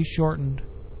should be shortened,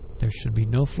 there should be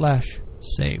no flesh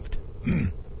saved.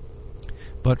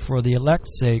 But for the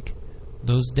elect's sake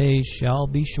those days shall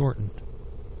be shortened.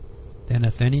 Then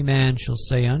if any man shall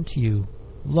say unto you,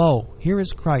 Lo, here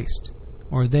is Christ,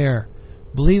 or there,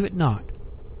 believe it not.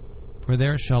 For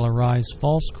there shall arise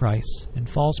false Christs and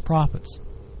false prophets,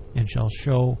 and shall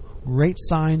show great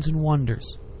signs and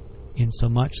wonders,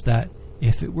 insomuch that,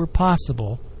 if it were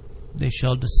possible, they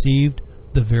shall deceive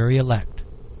the very elect.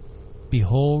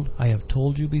 Behold, I have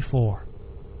told you before.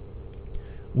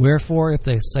 Wherefore, if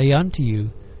they say unto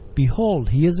you, Behold,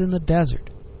 he is in the desert,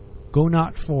 go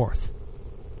not forth.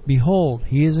 Behold,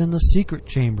 he is in the secret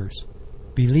chambers,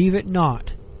 believe it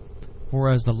not. For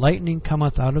as the lightning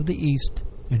cometh out of the east,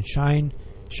 and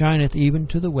shineth even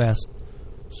to the west,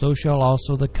 so shall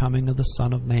also the coming of the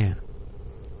Son of Man.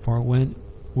 For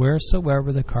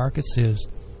wheresoever the carcass is,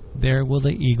 there will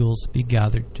the eagles be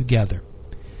gathered together.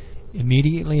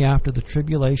 Immediately after the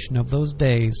tribulation of those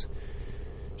days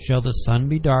shall the sun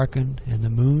be darkened, and the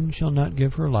moon shall not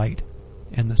give her light,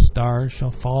 and the stars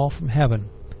shall fall from heaven,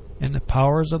 and the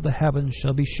powers of the heavens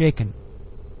shall be shaken.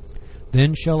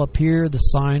 Then shall appear the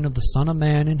sign of the Son of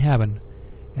Man in heaven,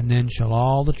 and then shall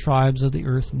all the tribes of the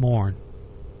earth mourn.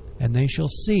 And they shall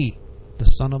see the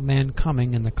Son of Man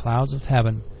coming in the clouds of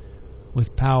heaven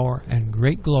with power and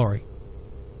great glory.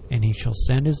 And he shall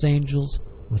send his angels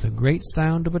with a great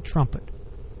sound of a trumpet,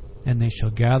 and they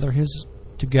shall gather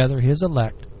together his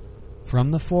elect from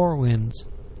the four winds,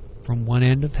 from one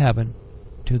end of heaven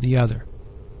to the other.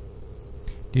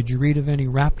 Did you read of any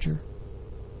rapture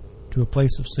to a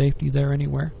place of safety there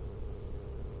anywhere?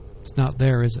 It's not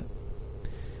there, is it?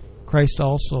 Christ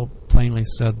also plainly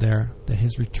said there that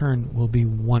his return will be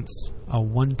once, a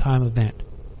one-time event.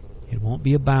 It won't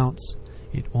be a bounce.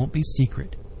 It won't be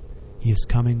secret. He is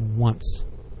coming once.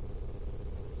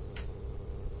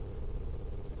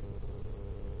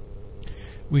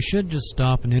 We should just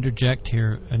stop and interject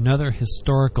here another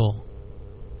historical,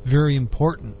 very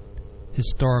important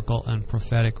historical and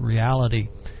prophetic reality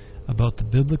about the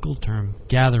biblical term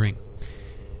gathering.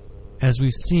 As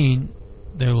we've seen,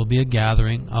 there will be a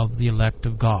gathering of the elect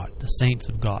of God, the saints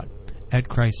of God, at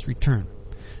Christ's return,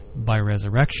 by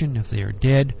resurrection if they are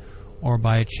dead, or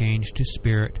by a change to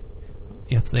spirit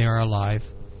if they are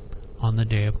alive on the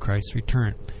day of Christ's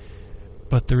return.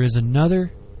 But there is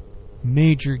another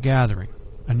major gathering,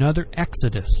 another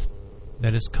exodus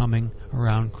that is coming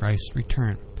around Christ's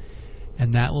return.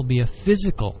 And that will be a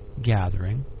physical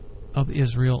gathering of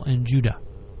Israel and Judah,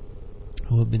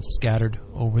 who have been scattered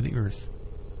over the earth.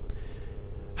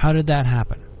 How did that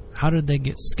happen? How did they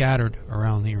get scattered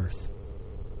around the earth?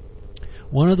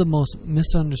 One of the most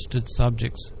misunderstood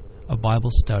subjects of Bible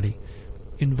study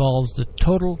involves the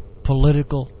total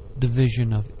political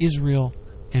division of Israel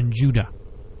and Judah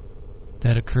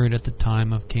that occurred at the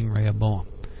time of King Rehoboam,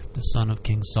 the son of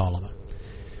King Solomon.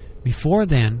 Before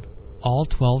then, all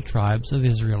 12 tribes of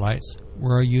Israelites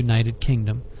were a united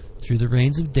kingdom through the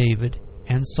reigns of David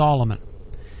and Solomon.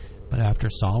 But after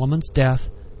Solomon's death,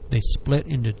 they split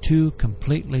into two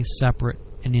completely separate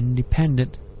and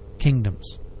independent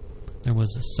kingdoms. there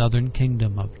was the southern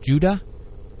kingdom of Judah,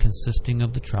 consisting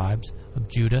of the tribes of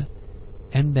Judah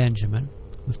and Benjamin,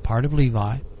 with part of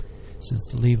Levi,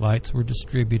 since the Levites were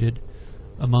distributed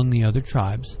among the other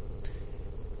tribes,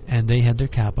 and they had their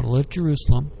capital at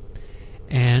Jerusalem.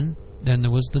 And then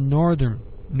there was the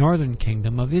northern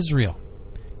kingdom of Israel,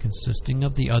 consisting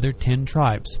of the other 10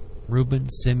 tribes: Reuben,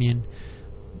 Simeon,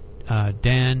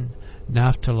 Dan,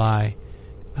 Naphtali,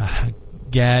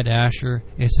 Gad, Asher,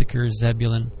 Issachar,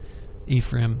 Zebulun,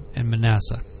 Ephraim, and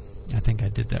Manasseh. I think I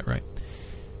did that right.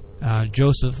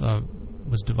 Joseph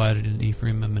was divided into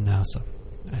Ephraim and Manasseh.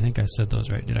 I think I said those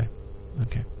right, did I?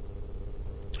 Okay.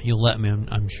 You'll let me.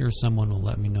 I'm sure someone will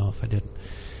let me know if I didn't.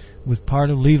 With part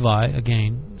of Levi,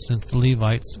 again, since the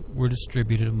Levites were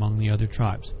distributed among the other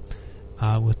tribes,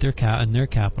 with their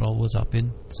capital was up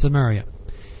in Samaria.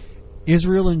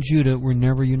 Israel and Judah were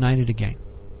never united again.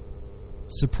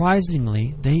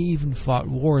 Surprisingly, they even fought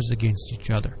wars against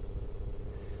each other.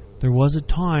 There was a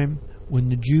time when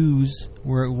the Jews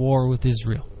were at war with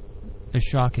Israel, as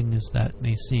shocking as that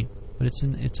may seem, but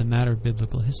it's a matter of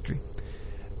biblical history.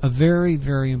 A very,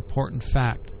 very important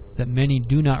fact that many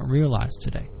do not realize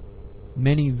today.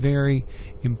 Many very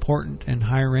important and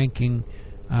high-ranking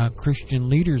Christian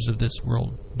leaders of this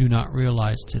world do not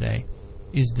realize today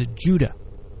is that Judah,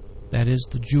 that is,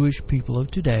 the Jewish people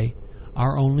of today,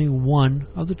 are only one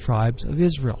of the tribes of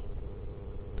Israel.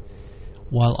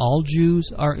 While all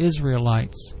Jews are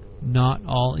Israelites, not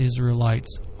all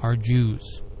Israelites are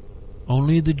Jews.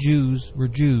 Only the Jews were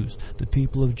Jews. The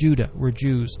people of Judah were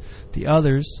Jews. The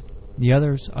others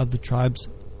of the tribes,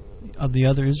 of the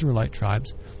other Israelite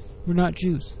tribes, were not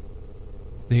Jews.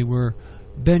 They were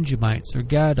Benjamites or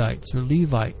Gadites or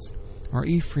Levites or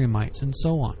Ephraimites and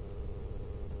so on.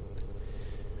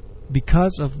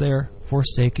 Because of their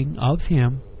forsaking of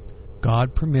Him,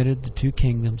 God permitted the two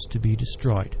kingdoms to be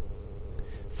destroyed.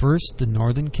 First, the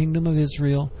northern kingdom of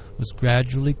Israel was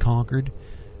gradually conquered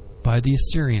by the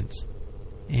Assyrians,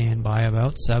 and by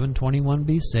about 721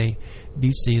 BC,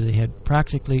 they had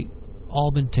practically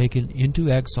all been taken into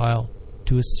exile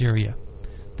to Assyria.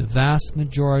 The vast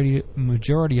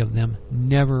majority of them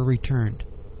never returned.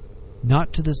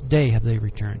 Not to this day have they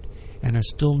returned, and are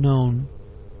still known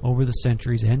over the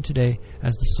centuries and today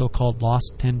as the so-called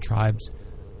lost 10 tribes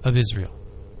of Israel.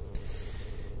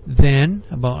 Then,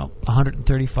 about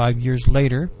 135 years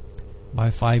later, by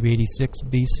 586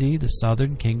 BC, the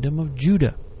southern kingdom of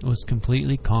Judah was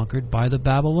completely conquered by the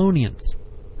Babylonians,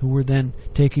 who were then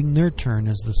taking their turn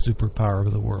as the superpower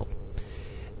of the world.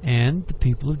 And the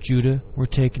people of Judah were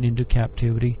taken into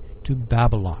captivity to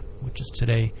Babylon, which is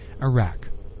today Iraq.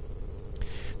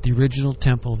 The original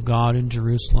temple of God in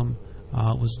Jerusalem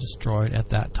was destroyed at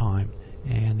that time,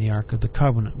 and the Ark of the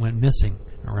Covenant went missing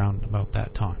around about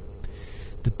that time.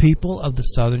 The people of the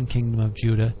southern kingdom of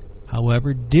Judah,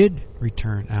 however, did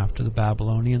return after the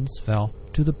Babylonians fell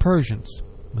to the Persians,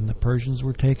 when the Persians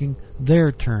were taking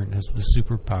their turn as the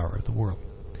superpower of the world.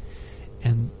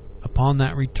 And upon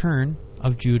that return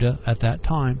of Judah at that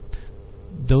time,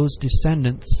 those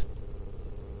descendants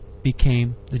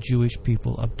became the Jewish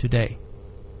people of today.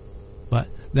 But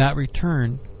that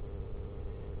return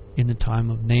in the time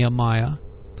of Nehemiah,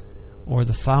 or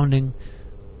the founding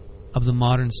of the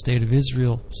modern state of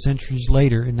Israel centuries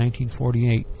later in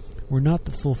 1948, were not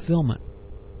the fulfillment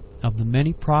of the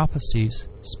many prophecies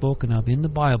spoken of in the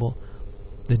Bible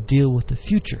that deal with the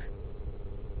future,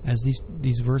 as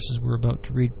these verses we're about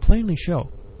to read plainly show.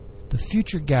 The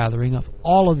future gathering of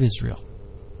all of Israel,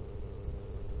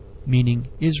 meaning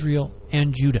Israel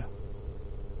and Judah.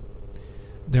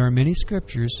 There are many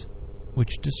scriptures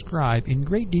which describe in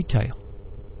great detail,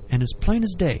 and as plain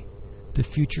as day, the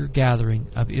future gathering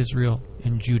of Israel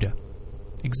and Judah.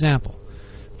 Example,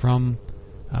 from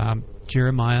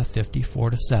Jeremiah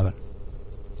 54-7.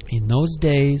 In those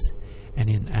days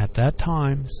and at that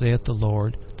time, saith the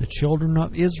Lord, the children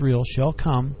of Israel shall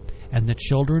come, and the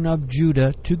children of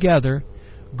Judah together,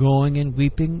 going and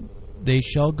weeping they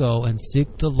shall go and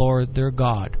seek the Lord their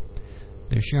God.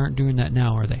 They sure aren't doing that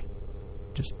now, are they?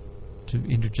 Just to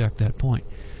interject that point.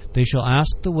 They shall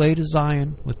ask the way to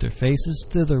Zion with their faces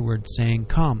thitherward, saying,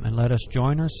 Come, and let us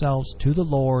join ourselves to the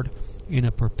Lord in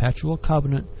a perpetual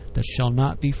covenant that shall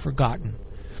not be forgotten.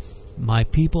 My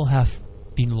people have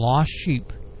been lost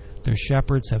sheep. Their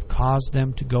shepherds have caused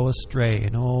them to go astray.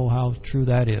 And oh, how true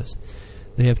that is.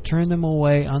 They have turned them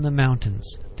away on the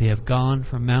mountains. They have gone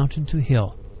from mountain to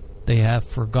hill. They have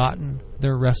forgotten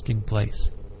their resting place.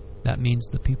 That means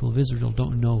the people of Israel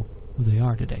don't know who they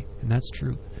are today. And that's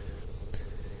true.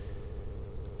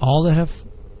 All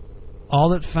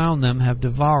that found them have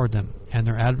devoured them, and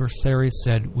their adversaries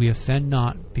said, We offend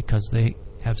not, because they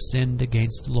have sinned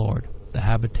against the Lord, the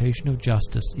habitation of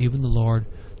justice, even the Lord,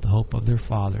 the hope of their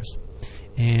fathers.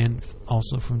 And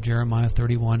also from Jeremiah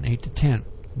 31, 8-10.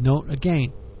 Note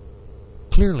again,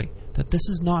 clearly, that this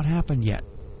has not happened yet.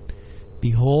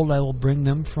 Behold, I will bring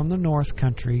them from the north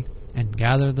country, and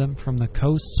gather them from the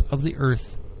coasts of the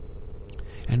earth,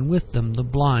 and with them the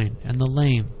blind and the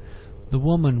lame, the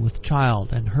woman with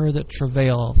child, and her that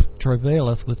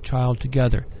travaileth with child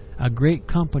together. A great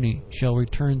company shall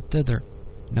return thither.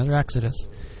 Another Exodus.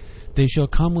 They shall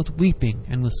come with weeping,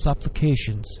 and with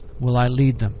supplications will I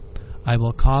lead them. I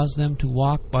will cause them to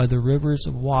walk by the rivers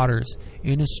of waters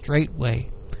in a straight way,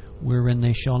 wherein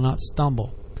they shall not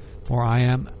stumble. For I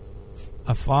am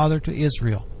a father to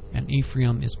Israel, and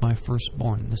Ephraim is my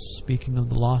firstborn. This is speaking of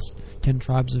the lost 10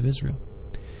 tribes of Israel.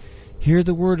 Hear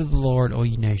the word of the Lord, O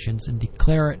ye nations, and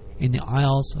declare it in the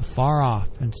isles afar off,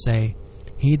 and say,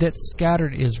 He that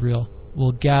scattered Israel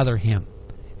will gather him,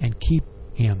 and keep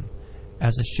him,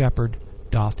 as a shepherd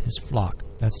doth his flock.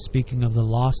 That's speaking of the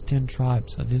lost 10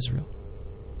 tribes of Israel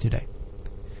today.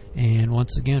 And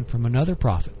once again from another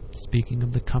prophet, speaking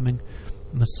of the coming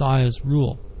Messiah's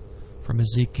rule, from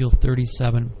Ezekiel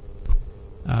 37,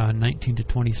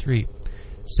 19-23.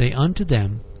 Say unto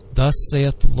them, Thus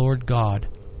saith the Lord God,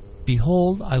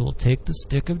 Behold, I will take the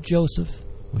stick of Joseph,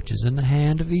 which is in the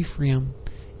hand of Ephraim,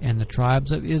 and the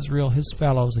tribes of Israel his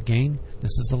fellows. Again,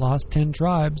 this is the lost 10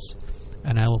 tribes.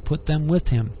 And I will put them with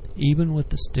him, even with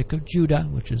the stick of Judah,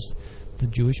 which is the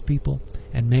Jewish people,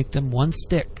 and make them one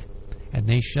stick, and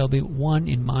they shall be one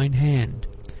in mine hand.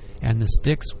 And the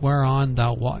sticks whereon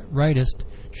thou writest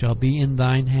shall be in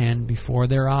thine hand before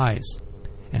their eyes.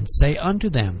 And say unto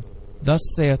them,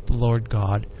 Thus saith the Lord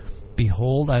God,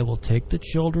 Behold, I will take the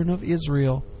children of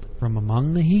Israel from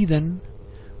among the heathen,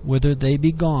 whither they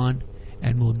be gone,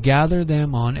 and will gather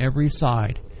them on every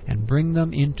side, and bring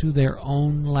them into their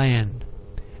own land.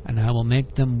 And I will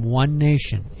make them one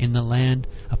nation in the land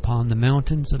upon the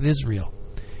mountains of Israel.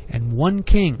 And one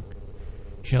king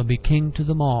shall be king to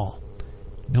them all.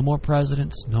 No more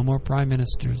presidents, no more prime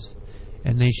ministers.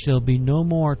 And they shall be no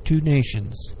more 2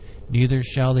 nations, neither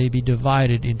shall they be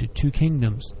divided into 2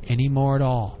 kingdoms any more at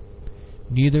all.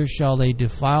 Neither shall they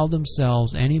defile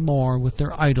themselves any more with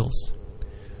their idols,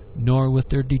 nor with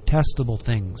their detestable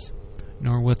things,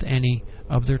 nor with any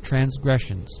of their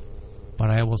transgressions. But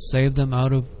I will save them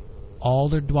out of all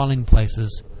their dwelling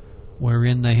places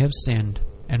wherein they have sinned,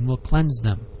 and will cleanse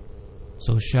them.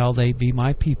 So shall they be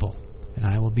my people, and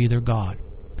I will be their God.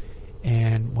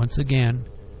 And once again,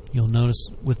 you'll notice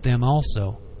with them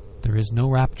also, there is no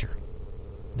rapture.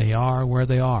 They are where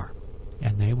they are,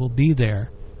 and they will be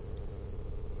there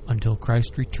until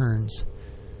Christ returns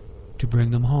to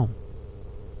bring them home.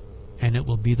 And it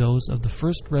will be those of the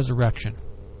first resurrection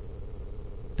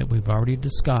that we've already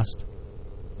discussed,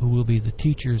 who will be the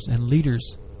teachers and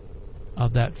leaders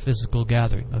of that physical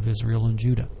gathering of Israel and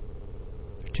Judah.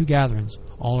 2 gatherings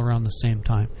all around the same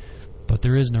time, but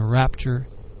there is no rapture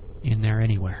in there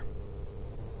anywhere.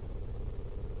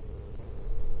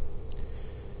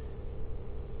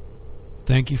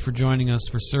 Thank you for joining us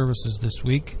for services this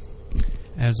week.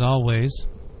 As always,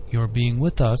 your being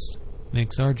with us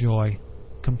makes our joy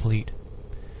complete.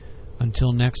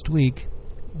 Until next week,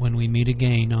 when we meet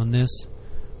again on this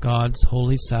God's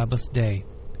holy Sabbath day,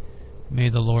 may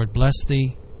the Lord bless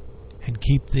thee and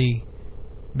keep thee.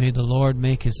 May the Lord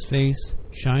make his face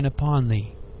shine upon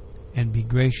thee and be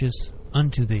gracious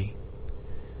unto thee.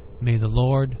 May the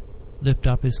Lord lift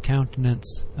up his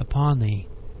countenance upon thee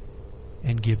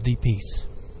and give thee peace.